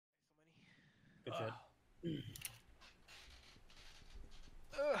Good shit.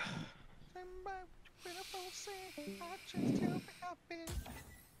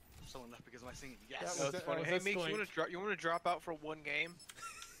 Someone left because of my singing. That Yes. was funny. Hey, Meeks, you want to drop out for one game?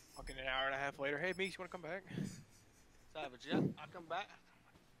 Fucking an hour and a half later. Hey, Meeks, you want to come back? Savage, yeah. I'll come back.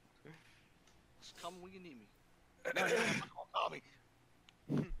 Just call me when you need me. No, call me.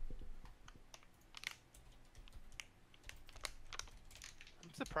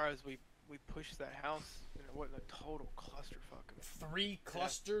 I'm surprised we pushed that house. You know, what a total clusterfuck. 3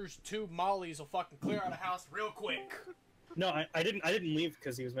 clusters, 2 mollies will fucking clear out a house real quick. No, I didn't leave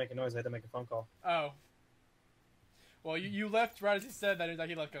because he was making noise. I had to make a phone call. Oh. Well, you left right as he said that. He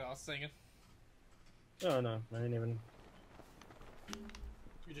left because I was singing. Oh no, I didn't even.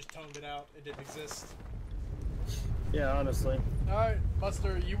 You just toned it out. It didn't exist. Yeah, honestly. Alright,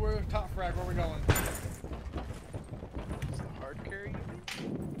 Buster, you were top frag. Where we going? Is the hard carry?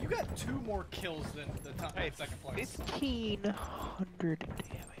 You got 2 more kills than the top second place. 1,500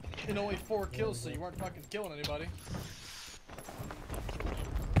 damage. And only 4 kills, so you weren't fucking killing anybody.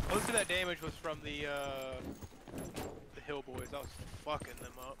 Most of that damage was from the hill boys. I was fucking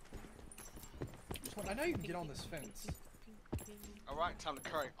them up. I know you can get on this fence. Alright, time to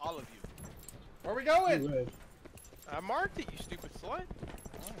carry all of you. Where are we going? I marked it, you stupid slut. Alright,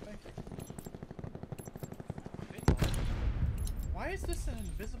 thank you. Why is this an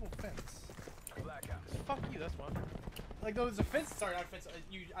invisible fence? Blackout. Fuck you, that's why. Like, there's a fence, sorry, not a fence,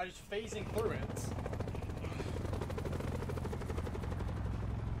 I was phasing through it.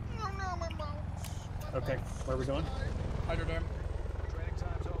 Okay, where are we going? Hydro dam.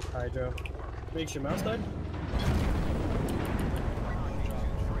 Hydro. Makes your mouse died?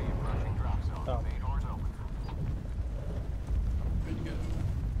 Oh. Good, good.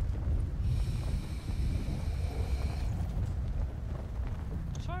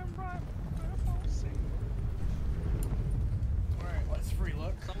 Alright, let's free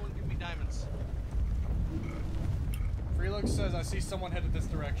look. Someone give me diamonds. Free look says I see someone headed this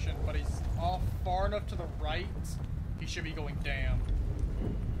direction, but he's off far enough to the right. He should be going down.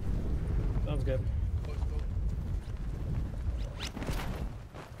 Sounds good.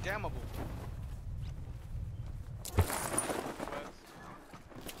 Dammable.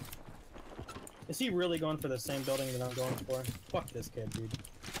 Is he really going for the same building that I'm going for? Fuck this kid, dude.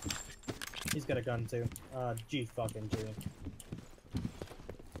 He's got a gun too. G fucking G.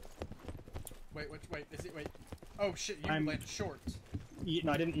 Wait, is it, wait. Oh shit, you landed short.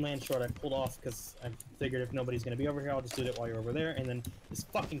 No, I didn't land short. I pulled off because I figured if nobody's gonna be over here, I'll just do it while you're over there. And then this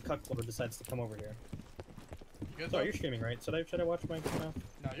fucking cuckolder decides to come over here. You good? Sorry, you're streaming, right? Should I watch my mouth?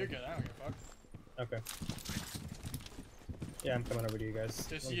 No, you're good. I don't give a fuck. Okay. Yeah, I'm coming over to you guys.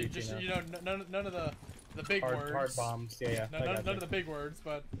 Just you know, none of the big words. Hard bombs. Yeah. None of the big words,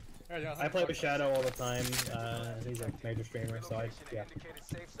 but. Yeah, I play with Shadow all the time. He's a major streamer, so yeah.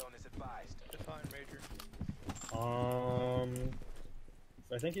 Define major.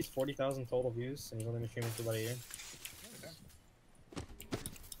 I think he's 40,000 total views, and he's only been streaming for about a year. Okay.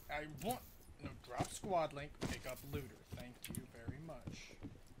 I want no drop squad link. Pick up looter. Thank you very much.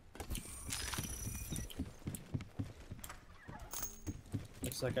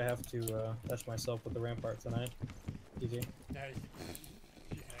 Looks like I have to touch myself with the rampart tonight. GG. Yeah, you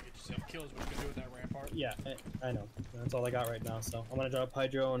can get yourself kills. What you can do with that rampart? Yeah, I know. That's all I got right now. So I'm gonna drop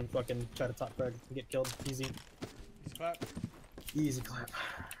Hydro and fucking try to top frag and get killed. Easy. Easy clap. Easy clap.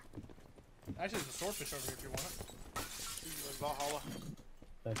 Actually, there's a swordfish over here if you want it. Valhalla.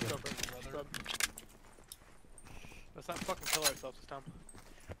 Thank you. Brother. Let's not fucking kill ourselves this time.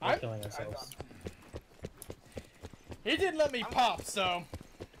 We're killing ourselves. He didn't let me pop, so.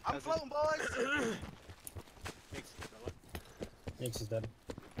 I'm floating, boys! Minx is dead.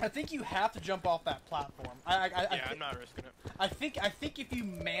 I think you have to jump off that platform. Yeah, I'm not risking it. I think if you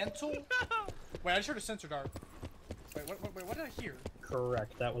mantle. Wait, I just heard a sensor dart. Wait, what did I hear?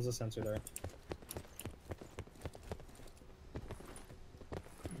 Correct. That was a sensor there.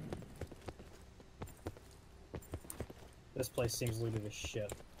 This place seems looted as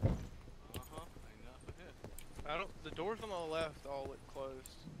shit. I don't. The doors on the left all look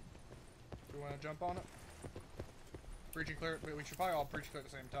closed. Do we want to jump on it? Breach and clear. We should probably all breach and clear at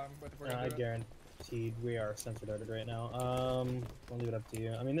the same time. But we're I guaranteed we are sensor darted right now. I'll leave it up to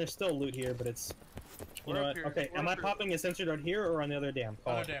you. I mean, there's still loot here, but it's. You know what? Okay, am I popping a sensor dart here or on the other dam?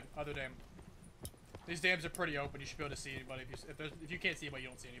 Other dam. These dams are pretty open. You should be able to see anybody. If you can't see anybody, you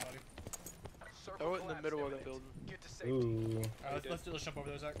don't see anybody. Throw it in the middle of the building. Ooh. Let's jump over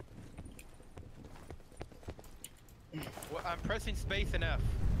there, Zach. Well, I'm pressing space and F.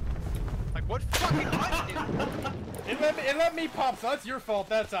 Like what fucking button? It let me pop, so that's your fault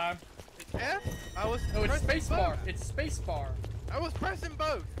that time. F? I was No, it's pressing spacebar. both. It's spacebar. I was pressing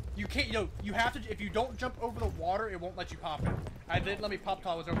both. You can't, you have to, if you don't jump over the water, it won't let you pop it. I didn't let me pop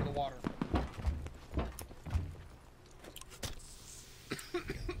till I was over the water.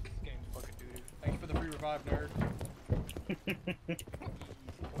 Game's fucking doo-doo. Thanks for the free revive, nerd.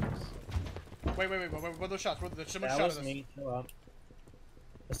 Wait, what are those shots? What, someone That shot was at us. me. Chill out.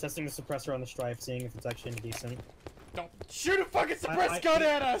 Assessing the suppressor on the strife, seeing if it's actually any decent. Don't shoot a fucking suppressed gun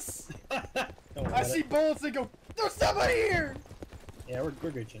at us! Don't worry I about see it. bullets and go, there's somebody here! Yeah, we're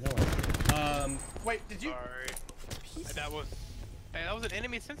Gucci, no worries. Wait, did you? Sorry. That was an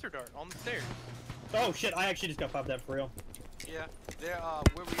enemy sensor dart on the stairs. Oh shit, I actually just got popped that for real. Yeah, they're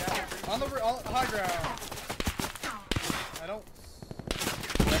where we at? On the high ground. I don't.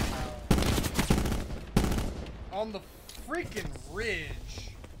 On the freaking ridge.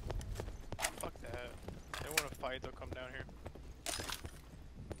 Fuck that. They want to fight, they'll come down here.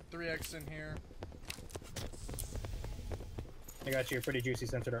 3x in here. I got you a pretty juicy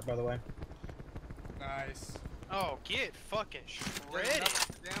sensor dart, by the way. Nice. Oh, get fucking shredded.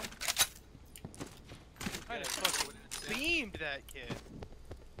 Damn. I just fucking beamed that kid.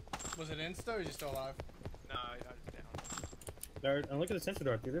 Was it insta or is he still alive? No, I was down. There, and look at the sensor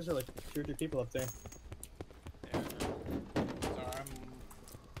dart, dude. There's like 2 or 3 people up there. Yeah. Sorry,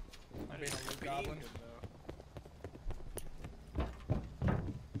 I'm being a loot goblin.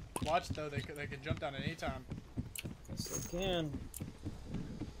 Watch though, they can jump down at any time. Yes, they can.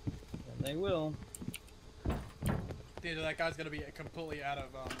 And they will. That guy's gonna be completely out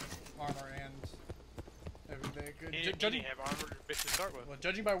of armor and everything. He didn't have armor to start with. Well,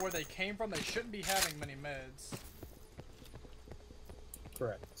 judging by where they came from, they shouldn't be having many meds.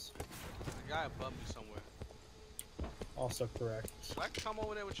 Correct. There's a guy above me somewhere. Also correct. Should I come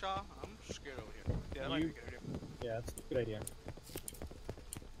over there with y'all? I'm scared over here. Yeah, that might be a good idea. Yeah, that's a good idea.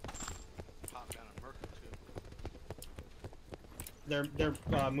 Pop down a Merkel too. They're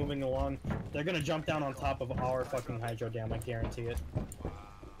moving along. They're gonna jump down on top of our fucking hydro dam, I guarantee it. Wow.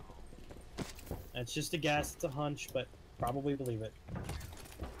 It's just a guess, it's a hunch, but probably believe it.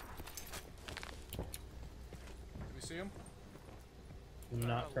 Did we see him?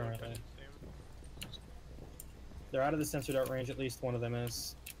 Not currently. They're out of the sensor dart range, at least one of them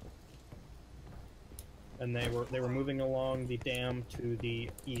is. And they were moving along the dam to the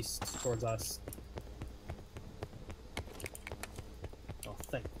east towards us. Oh,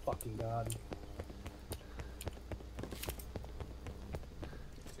 thank fucking God.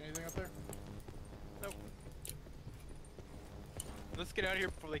 See anything up there? Nope. Let's get out of here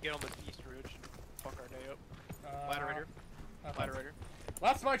before they get on the east ridge and fuck our day up. Ladder right here. Ladder right here.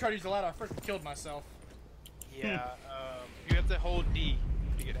 Last time I tried to use the ladder, I freaking killed myself. Yeah, you have to hold D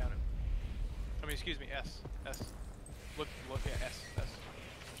to get down it. I mean, excuse me, S. S. Look, yeah, S.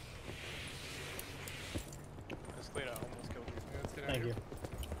 Escalade almost killed you. Yeah, let's get out Thank of you.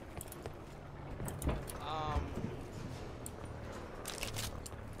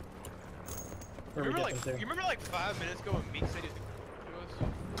 Where we get them to? You remember like 5 minutes ago when Meek said he'd to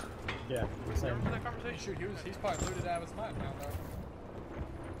us? Yeah, the same. Remember that conversation? Shoot, he's probably looted out of his mind now, though.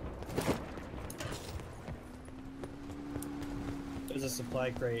 There's a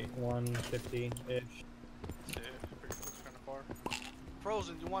supply crate, 150-ish. Yeah, looks kind of far.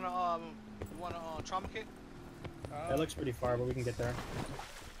 Frozen, you wanna trauma kit? It looks pretty far, but we can get there.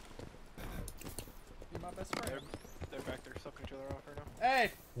 You're my best friend. They're back there sucking each other off right now.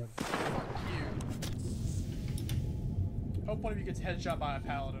 Hey! Yep. Fuck you. Hope one of you gets headshot by a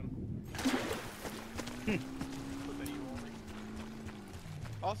paladin. Put that evil on me.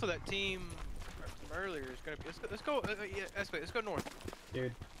 Also, that team from earlier is gonna be. Let's go. Yeah, let's go north.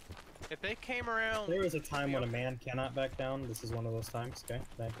 Dude, If they came around, there is a time when a man cannot back down. This is one of those times. Okay,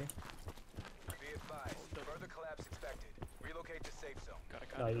 thank you. Be advised, further collapse expected. Relocate to safe zone. gotta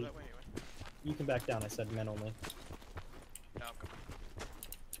No, go you- that way anyway. You can back down. I said men only. No, I'm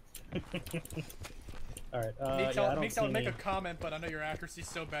coming. Alright, Meeks, yeah, I don't Meeks, see I would make any- a comment, but I know your accuracy's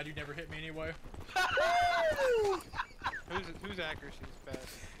so bad you'd never hit me anyway. Whose accuracy is bad?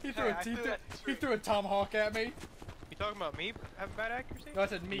 He threw a tomahawk at me. You talking about me having bad accuracy? No, I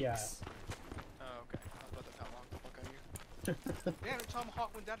said Meeks. Yeah. Oh, okay. I thought that's how long the fuck out of you. Damn, the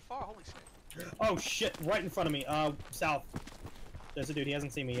tomahawk went that far. Holy shit. Oh shit, right in front of me, south. There's a dude, he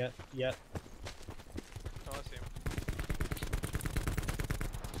hasn't seen me yet. Oh, I see him.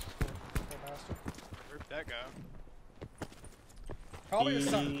 Rip that guy. Probably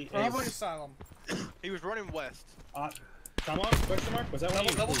He probably is- asylum. He was running west. Tomahawk, question mark? Was that one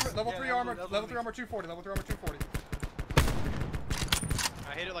of you? Level Please. 3 Yeah, armor, that was level me. 3 armor 240, level 3 armor 240.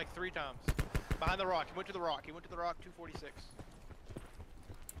 I hit it like 3 times. Behind the rock. He went to the rock. 246.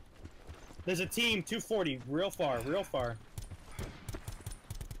 There's a team, 240, real far, real far.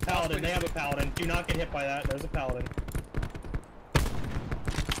 Paladin, they have a paladin. Do not get hit by that. There's a paladin.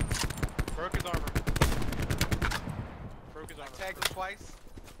 Broke his armor. Broke his armor. Tagged him twice.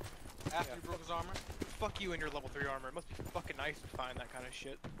 After you broke his armor. Fuck you and your level 3 armor. It must be fucking nice to find that kind of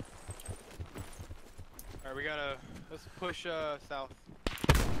shit. Alright, we gotta... Let's push, south.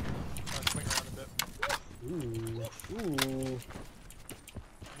 Swing around a bit. Ooh.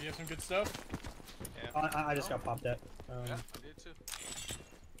 You have some good stuff? Yeah. I just got popped at. Yeah, I did too.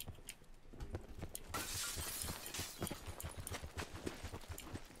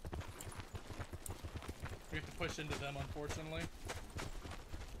 We have to push into them, unfortunately.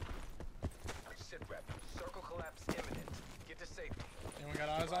 Sit rep. Circle collapse imminent. Get to safety. Anyone got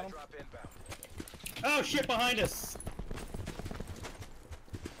eyes on them? Drop inbound. Oh shit, behind us!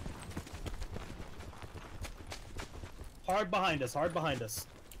 Hard behind us, hard behind us.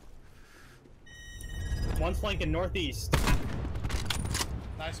 One's flanking northeast.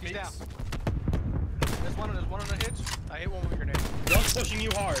 Nice He's meets. down. There's one on the hitch. I hit one with a grenade. One's pushing you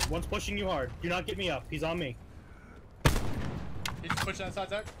hard, one's pushing you hard. Do not get me up, he's on me. He's pushing that side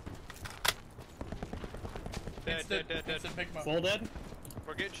deck. Dead. Instant pick him up. Full dead?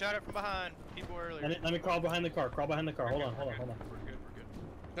 We're getting shot at from behind. People earlier. Let me crawl behind the car, Hold on. We're good.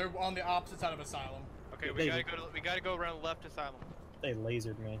 They're on the opposite side of Asylum. Okay, we gotta go around the left Asylum. They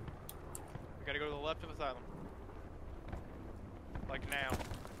lasered me. We gotta go to the left of Asylum. Like now.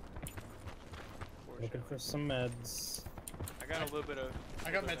 Looking for some meds. I got a little bit of...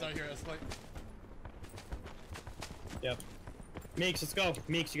 I got meds out here, that's like... Yep. Meeks, let's go.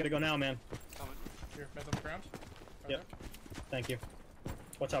 Meeks, you gotta go now, man. Coming. Here, meds on the ground. Right Yep. Thank you.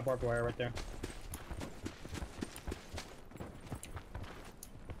 Watch out, barbed wire right there.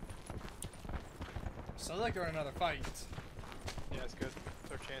 Sounds like they're in another fight. Yeah, it's good.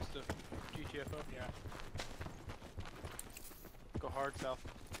 It's our chance to GTFO. Yeah. Go hard south.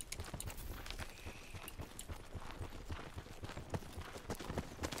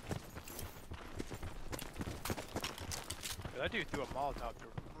 That dude threw a Molotov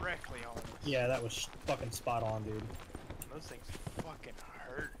directly on us. Yeah, that was fucking spot on, dude. Those things fucking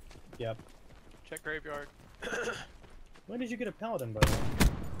hurt. Yep. Check graveyard. When did you get a paladin, by the way?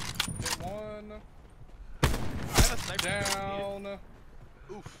 Hit one. I have a sniper Down.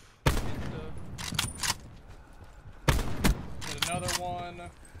 Oof. Hit another one.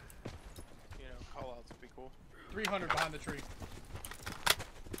 You know, call outs would be cool. 300 behind the tree.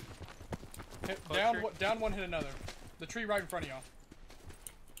 Hit, Close down, tree. down one, hit another. The tree right in front of y'all.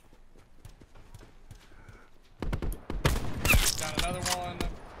 Down another one.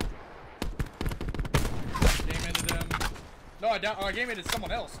 Game ended him. No, I game ended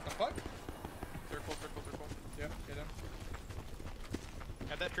someone else. The fuck? Circle. Yep, get him.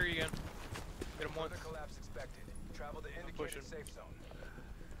 Have that tree again. Hit him once. Further collapse expected. Travel to indicated safe zone.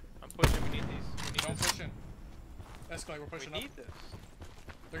 I'm pushing. We need these. We need Don't this. push in. Escalate, we're pushing We up. need this.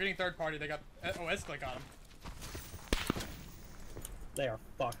 They're getting third party. They got. Oh, Escalate got him. They are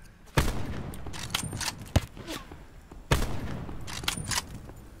fucked.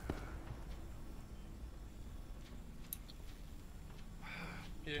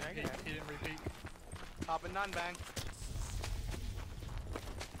 He didn't repeat. Popping none bang.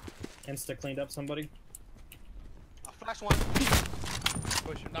 Insta cleaned up somebody. I flash one.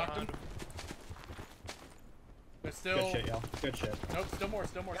 Pushing Knocked behind him. There's still. Good shit, y'all. Good shit. Nope, still more.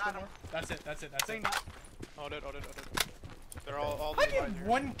 Got him. That's it. Seen it. that. Hold it. They're all I the get right here.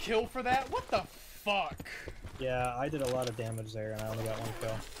 one kill for that? What the fuck? Yeah, I did a lot of damage there, and I only got one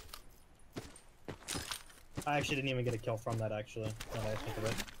kill. I actually didn't even get a kill from that, actually, now that I think of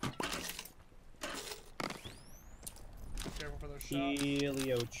it. Careful for those shots.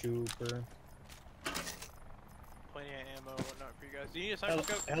 Helio Trooper. Plenty of ammo and whatnot for you guys. Do you need a sniper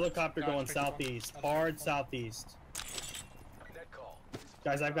scope? Helicopter No, going it's pretty cool. southeast. That's Hard pretty cool. southeast. Net call.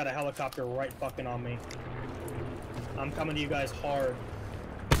 Guys, I've got a helicopter right fucking on me. I'm coming to you guys hard.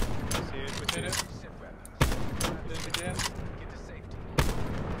 See it. We Hit it. Sit rep. Hit it again. Get to safety.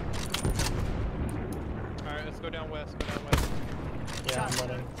 Alright, let's go down west. Yeah, I'm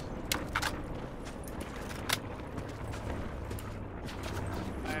running.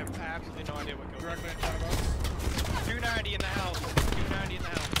 I have absolutely no idea what goes on. Directly in front of us. 290 in the house. 290 in the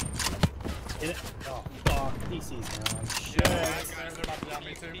house. Oh, fuck. DC's down. Shit. Yeah, they're about to down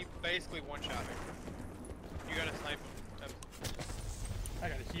me too. He basically one-shot me. You gotta snipe him. I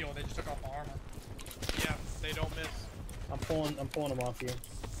got a heal. They just took off my armor. Yeah, they don't miss. I'm pulling them off you.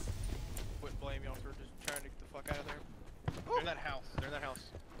 Wouldn't blame y'all for just trying to get the fuck out of there. They're in that house.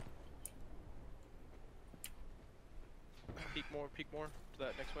 Peek more to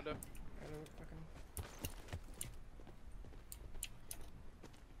that next window.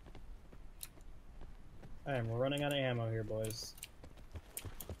 Alright, we're running out of ammo here, boys.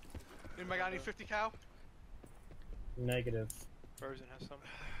 Anybody got any 50 cal? Negative. Frozen has some.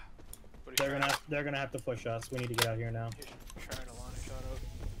 But They're gonna have to push us. We need to get out here now. He's trying to line a shot up.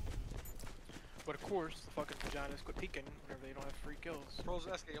 But of course, the fucking vaginas quit peeking whenever they don't have free kills.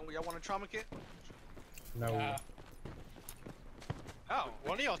 Frozen SK, y'all want a trauma kit? No. Oh,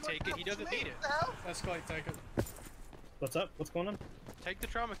 one of y'all take it. He doesn't need it. Escalate, take it. What's up? What's going on? Take the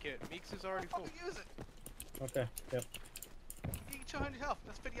trauma kit. Meeks is already full. Use it. Okay. Yep. Get 200 health.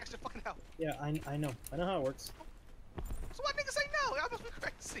 That's 50 extra fucking health. Yeah, I know. I know how it works. So why niggas say no? Y'all must be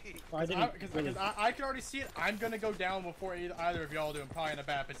crazy. Well, I didn't. Because I can already see it. I'm gonna go down before either of y'all do. I'm probably in a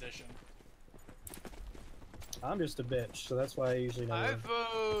bad position. I'm just a bitch, so that's why I usually know. I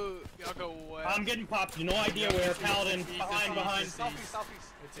vote. Y'all go west. I'm getting popped. No idea where. Paladin. Behind. Southeast.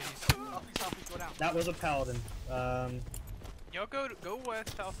 It's easy. Southeast, go down. That was a paladin. Y'all go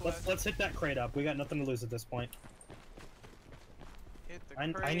west, southwest. Let's hit that crate up. We got nothing to lose at this point. Hit the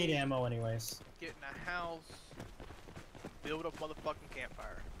I crate, need ammo anyways. get in a house, build a motherfucking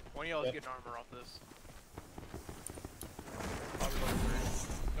campfire. One of y'all is getting armor off this.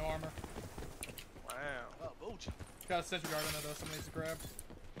 No armor. Wow. Oh, Boochie. Got a sentry guard in there though. Somebody needs to grab.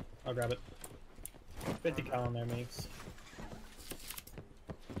 I'll grab it. 50 cal in there, Meeks.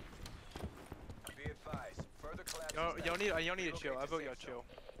 Be advised. Further collapse. Y'all need to chill. I vote y'all chill.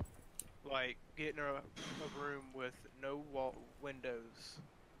 Like, get in a room with no windows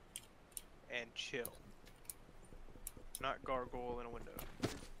and chill. Not gargoyle in a window.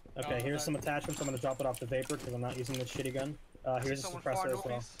 Okay, No, here's some attachments. I'm gonna drop it off the vapor because I'm not using this shitty gun. Here's a suppressor as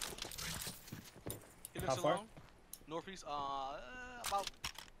well. How far? Northeast, about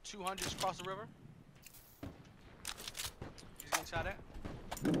 200 across the river. He's getting shot at.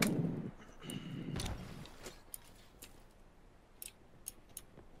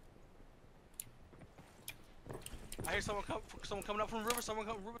 I hear someone coming up from the river. Someone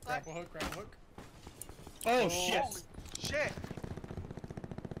coming from the riverside. Grapple hook. Grapple hook. Oh shit! Holy shit!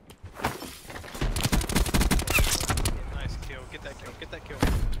 Nice kill. Get that kill. Get that kill.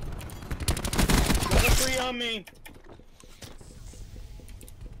 Level 3 on me!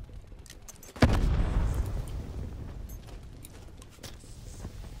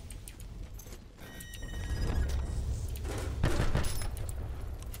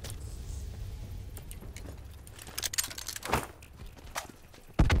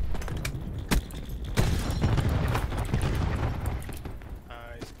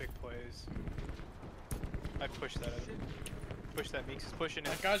 Nice. Big plays. I pushed that. Push that. Meeks is pushing it.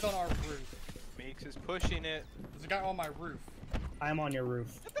 That guy's on our roof. Meeks is pushing it. There's a guy on my roof. I'm on your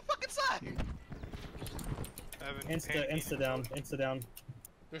roof. Get the fucking side! Insta down.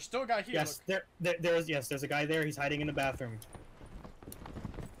 There's still a guy here. Yes, Look. there's a guy there. He's hiding in the bathroom.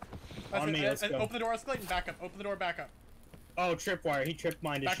 On me, let's go. Open the door, escalate, and back up. Open the door, back up. Oh, tripwire. He trip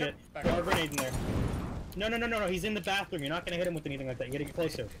minded Back shit. up, back Throw a up. grenade in there. No. He's in the bathroom. You're not gonna hit him with anything like that. You gotta get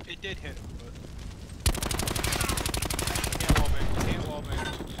closer. It did hit him, but can't wallbang.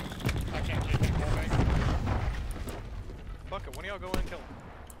 I can't get him. Wallbang. Fuck it. One of y'all go in and kill him.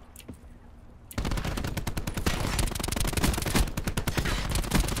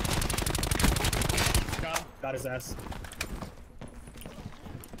 Got him. Got his ass.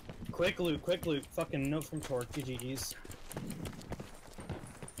 Quick loot. Fucking note from Torque. GG's.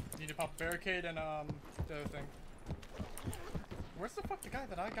 Need to pop a barricade and the other thing. Where's the fuck the guy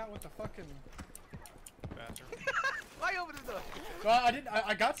that I got with the fucking? Bathroom. Why you open the door? Well, I didn't.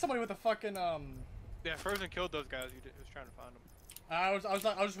 I got somebody with a fucking Yeah, Frozen killed those guys. He was trying to find them. I was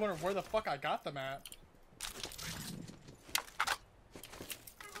just wondering where the fuck I got them at.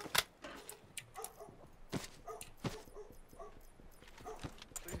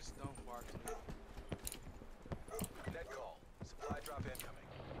 Please don't bark to me. Net call. Supply drop incoming.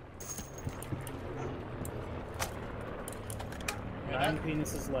 Yeah, 9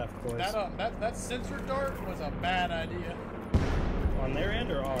 penises left, boys. that sensor dart was a bad idea. On their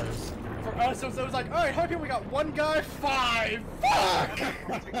end or ours? For us, so it was like, alright, how come we got one guy? 5! Fuck!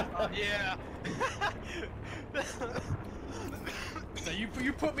 Yeah. So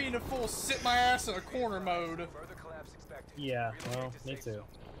you put me in a full sit my ass in a corner mode. Further collapse expected. Yeah, well, Relocate to me safe too. zone.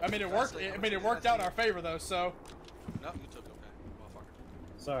 I mean, it worked. I mean, it worked out in our favor though. So No, you took it, okay, motherfucker.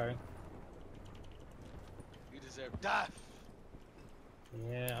 Sorry. You deserve death.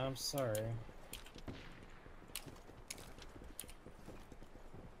 Yeah, I'm sorry.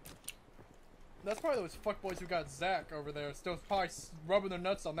 that's probably those fuckboys who got Zach over there. Still probably rubbing their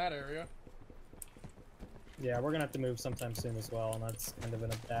nuts on that area. Yeah, we're gonna have to move sometime soon as well, and that's kind of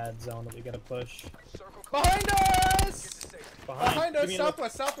in a bad zone that we gotta push. Circle Behind collapse. us! Get to safety. Behind Give us, me a look.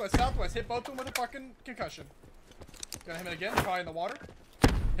 southwest, southwest, southwest. Hit both of them with a fucking concussion. Gonna hit him again, probably in the water.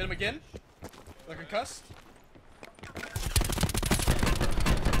 Hit him again. They're concussed.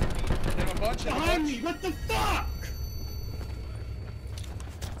 Hit him a bunch, hit him a Behind bunch. me! What the fuck?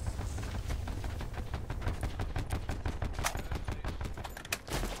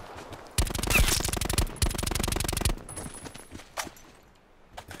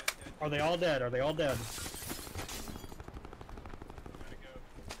 Are they all dead? Are they all dead?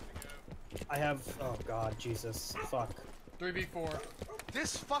 I have. Oh god, Jesus. Fuck. 3v4.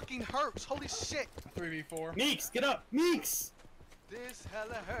 This fucking hurts. Holy shit. 3v4. Meeks, get up! Meeks! This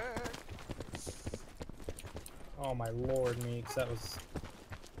hella hurt. Oh my lord, Meeks. That was.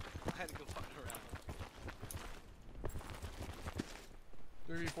 I had to go fucking around.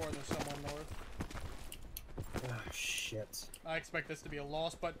 3v4, there's someone north. Oh shit. I expect this to be a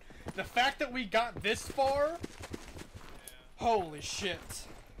loss, but the fact that we got this far. Holy shit.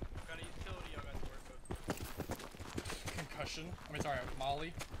 What kind of utility y'all got to work with? Concussion. I mean, sorry,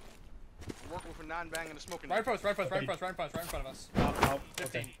 Molly. I'm working with a 9-bang and a smoking. Right post, right post, right post, right post, right in front of us. Oh,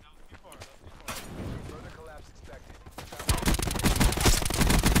 15. okay. Too far, that's too far. Further collapse expected.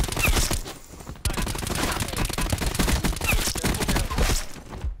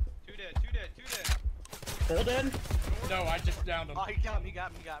 Two dead. Full dead? No, I just downed him. Oh, he got me. He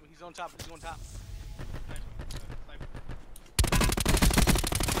got me. He got me. He's on top. He's on top.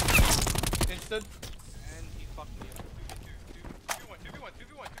 Instant. And he fucked me up.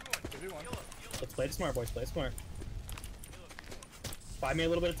 2v1. Let's play it smart, boys. Play it smart. Buy me a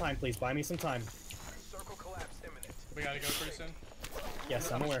little bit of time, please. Buy me some time. Circle collapse imminent. We gotta go pretty soon.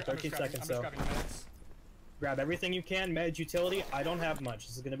 Yes, I'm aware. 13 seconds, I'm so just grabbing minutes. grab everything you can. Med, utility. I don't have much.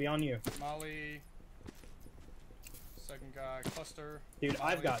 This is gonna be on you. Molly. Second guy, cluster. Dude,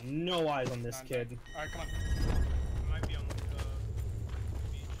 Molly. I've got no eyes on this kid. Alright, come on. Might be on the beach.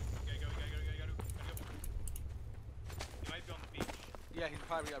 Gotta go. He might be on the beach. Yeah, he's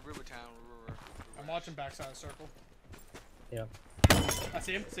probably got Rivertown. I'm watching backside of the circle. Yeah. I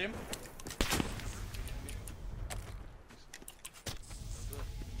see him, see him.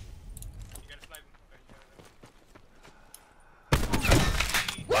 You gotta snipe him. Okay,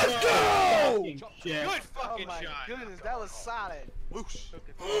 Let's go! Fucking shit. Good fucking Oh my shot. goodness, that was solid. Whoosh. Took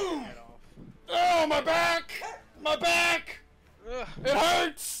his fucking head off. Oh, my back! My back! Ugh. It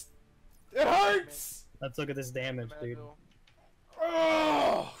hurts! It hurts! Let's look at this damage, dude.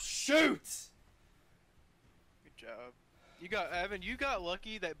 Oh, shoot! Good job. You got Evan. You got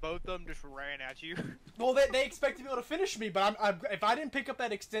lucky that both of them just ran at you. Well, they expect to be able to finish me, but if I didn't pick up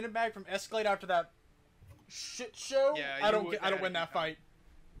that extended mag from Escalade after that shit show, Yeah, I you don't wouldn't have win had a that good time. fight.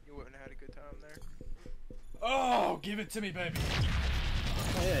 You wouldn't have had a good time there. Oh, give it to me, baby.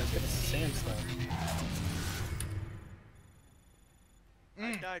 Oh yeah, he's got a sandstone.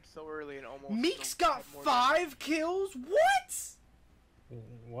 I died so early and almost. Meeks don't got have more 5 kills? What?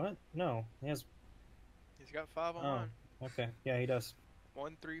 What? No, he has. He's got 5 on Oh, mine. okay. Yeah, he does.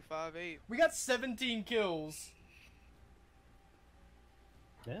 1, 3, 5, 8. We got 17 kills.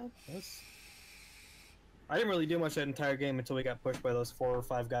 Yeah, that's. I didn't really do much that entire game until we got pushed by those 4 or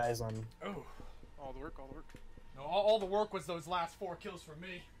 5 guys on. Oh. All the work. No, all the work was those last 4 kills for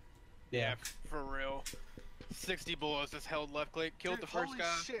me. Yeah, for real. 60 bullets just held left click, killed Dude, the first holy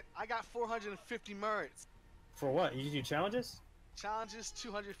guy. shit, I got 450 merits. For what? You do challenges? Challenges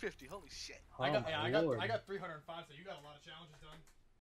 250. Holy shit. Oh I got my lord. 305, so you got a lot of challenges done.